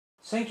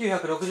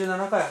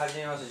1967回始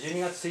めます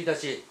12月1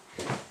日。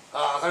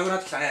明るくなっ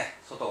てきたね、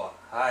外は。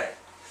はい、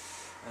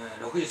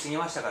6時過ぎ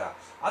ましたから、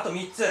あと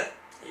3つ。いや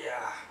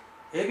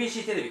ー、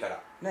ABC テレビか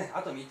らね、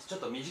あと3つ、ちょっ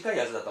と短い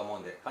やつだと思う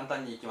んで、簡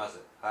単にいきます。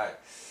はい。い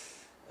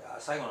や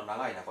最後の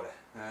長いな、これ。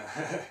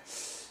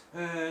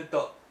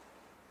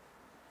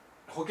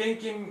保険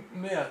金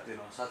目当て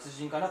の殺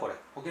人かな、これ。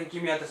保険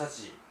金目当て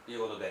殺人とい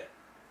うことで。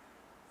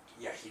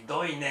いや、ひ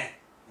どい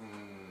ね。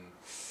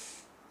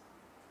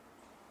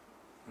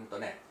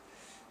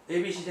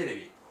ABC テレ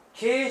ビ、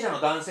経営者の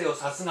男性を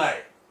殺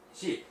害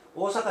し、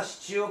大阪市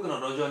中央区の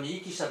路上に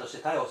遺棄したとして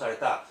逮捕され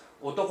た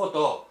男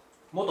と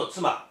元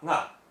妻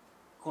が、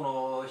こ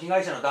の被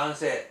害者の男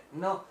性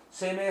の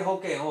生命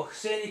保険を不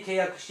正に契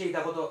約してい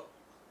たこと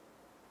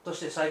と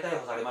して再逮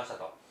捕されました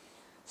と。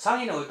詐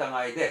欺の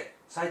疑いで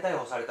再逮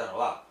捕されたの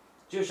は、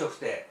住所不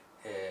定、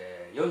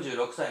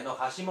46歳の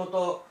橋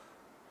本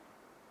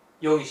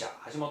容疑者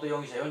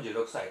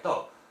46歳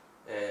と、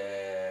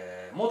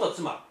元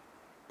妻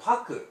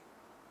朴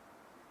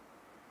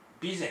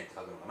美善って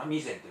書くのかな、美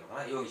善っていうの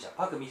かな、容疑者、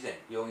朴美善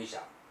容疑者、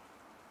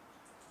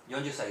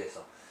40歳です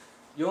と。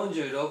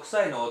46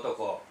歳の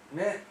男、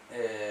ね、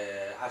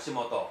橋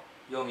本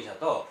容疑者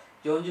と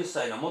40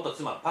歳の元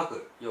妻、朴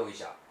容疑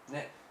者、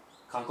ね、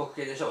韓国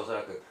系でしょう、おそ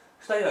らく。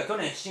2人は去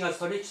年7月、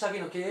取引先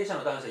の経営者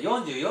の男性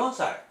44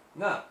歳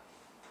が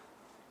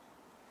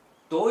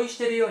同意し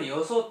ているように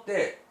装っ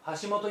て、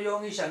橋本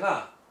容疑者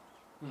が、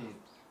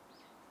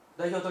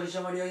代表取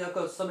締役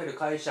を務める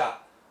会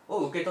社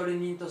を受取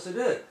人とす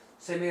る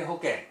生命保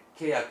険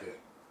契約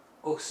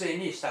を不正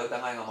にした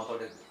疑いが持たれ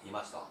てい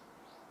ますと。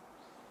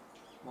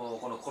もう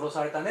この殺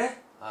された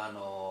ね、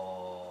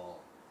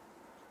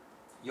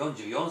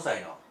44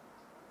歳の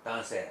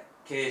男性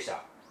経営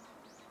者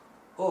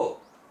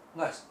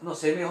の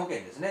生命保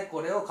険ですね、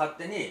これを勝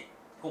手に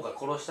今回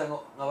殺した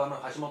側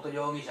の橋本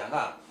容疑者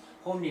が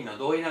本人の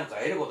同意なんか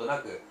得ることな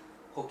く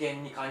生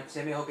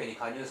命保険に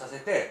加入させ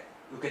て、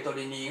受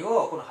取人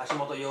をこの橋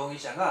本容疑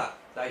者が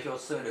代表を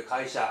務める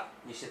会社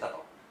にしてた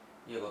と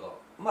いうこ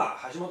と。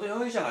橋本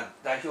容疑者が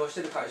代表し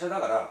ている会社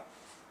だから、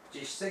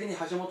実質的に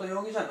橋本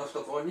容疑者の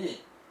懐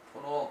にこ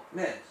の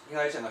ね、被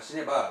害者が死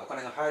ねばお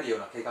金が入るよう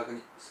な契約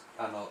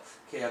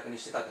に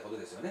してたってこと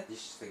ですよね、実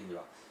質的に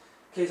は。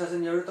警察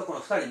によると、この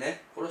2人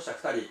ね、殺した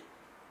2人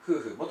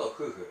元夫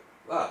婦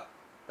は、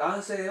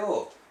男性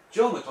を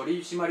常務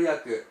取締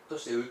役と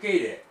して受け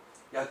入れ、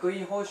役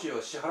員報酬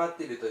を支払っ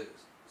ていると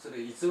する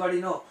偽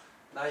りの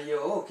内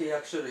容を契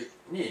約書類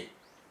に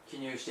記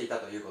入していた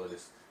ということで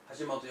す。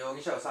橋本容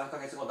疑者は3ヶ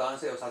月後、男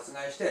性を殺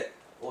害して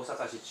大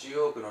阪市中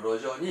央区の路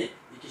上に遺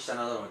棄した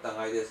などの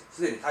疑いで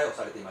すでに逮捕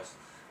されています。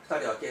2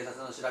人は警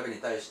察の調べに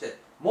対して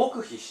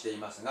黙秘してい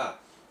ますが、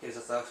警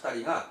察は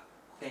2人が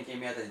保険金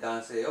目当てに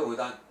男性を無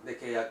断で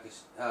契約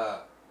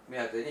目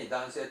当てに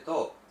男性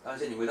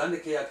に無断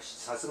で契約し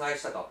殺害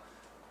したと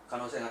可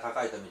能性が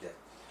高いとみて、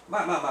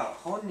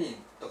本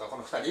人とかこ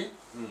の2人、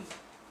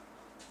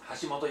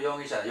橋本容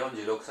疑者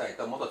46歳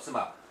と元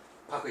妻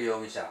朴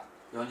容疑者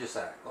40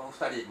歳、この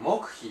2人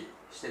黙秘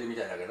してるみ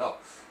たいだけど、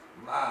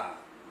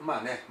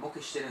黙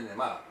秘してるんで、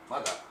まだ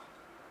は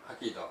っ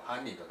きりと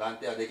犯人と断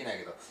定はできない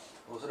けど、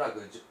おそら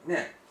く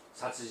ね、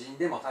殺人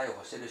でも逮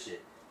捕してる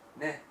し、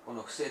ね、こ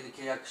の不正で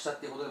契約した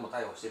っていうことでも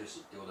逮捕してるし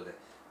っていうことで、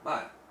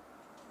真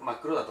っ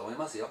黒だと思い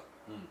ますよ。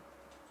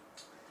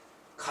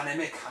金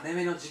目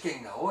の事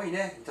件が多い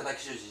ね。頂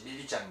き主リ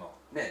リちゃんの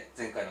ね、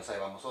前回の裁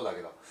判もそうだ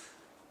けど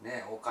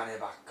ね、お金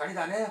ばっかり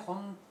だね、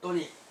本当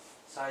に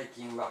最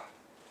近は。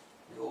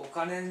お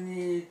金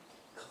に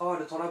関わ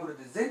るトラブル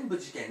で全部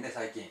事件ね、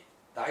最近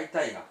大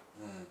体が、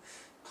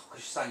特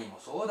殊詐欺も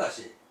そうだ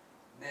し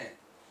ね、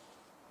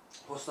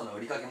ホストの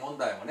売りかけ問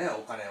題もね、お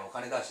金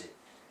だし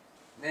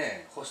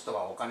ね、ホスト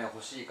はお金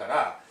欲しいか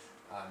ら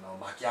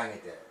巻き上げ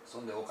て、そ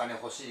んでお金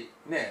欲し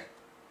いね、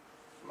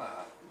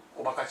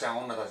おバカちゃん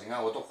女たち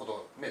が男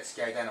とね、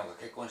付き合いたいのか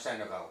結婚したい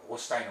のか推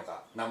したいの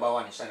かナンバー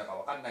ワンにしたいのか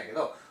分かんないけ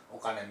ど、お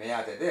金目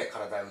当てで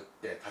体打っ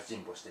て立ち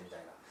んぼしてみたい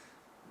な、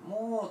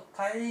もう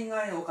大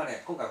概お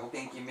金。今回保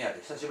険金目当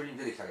て、久しぶりに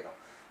出てきたけど、保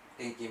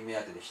険金目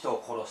当てで人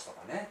を殺すと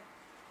かね、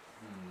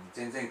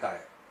前々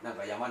回なん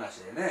か山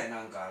梨でね、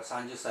なんか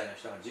30歳の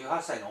人が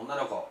18歳の女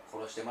の子を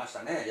殺してまし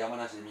たね、山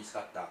梨で見つか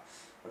った。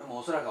これも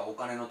おそらくお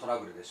金のトラ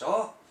ブルでし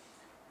ょ。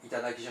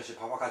頂き女子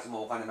パパ活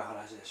もお金の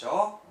話でし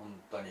ょ。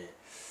本当に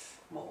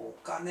もうお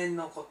金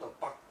のこと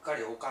ばっか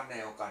り、お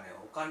金、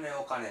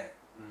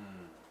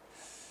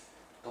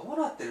どう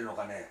なってるの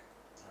かね。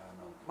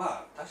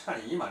確か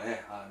に今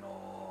ね、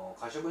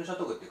可処分所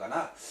得っていうか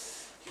な、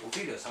お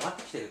給料下がっ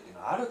てきてるっていう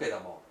のはあるけど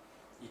も、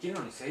生きる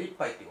のに精一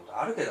杯っていうこと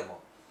はあるけども、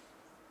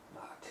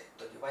手っ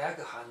取り早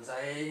く犯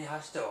罪に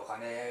走ってお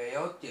金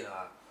よっていうの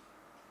は、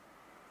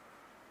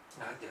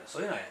なんていうの、そ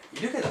ういうのはい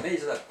るけどね、い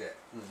つだって、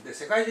で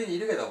世界中にい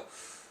るけど、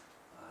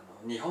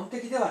日本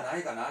的ではな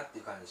いかなって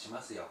いう感じし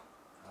ますよ。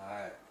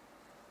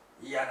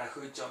嫌な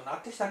風潮にな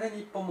ってきたね、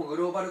日本もグ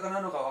ローバル化な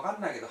のか分か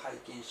んないけど、拝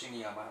金主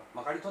義が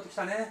まかり通ってき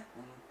たね、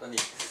本当に。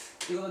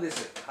ということで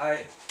す。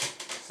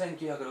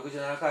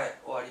1967回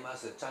終わりま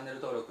す。チャンネル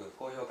登録、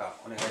高評価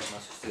お願いし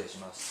ます。失礼し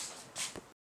ます。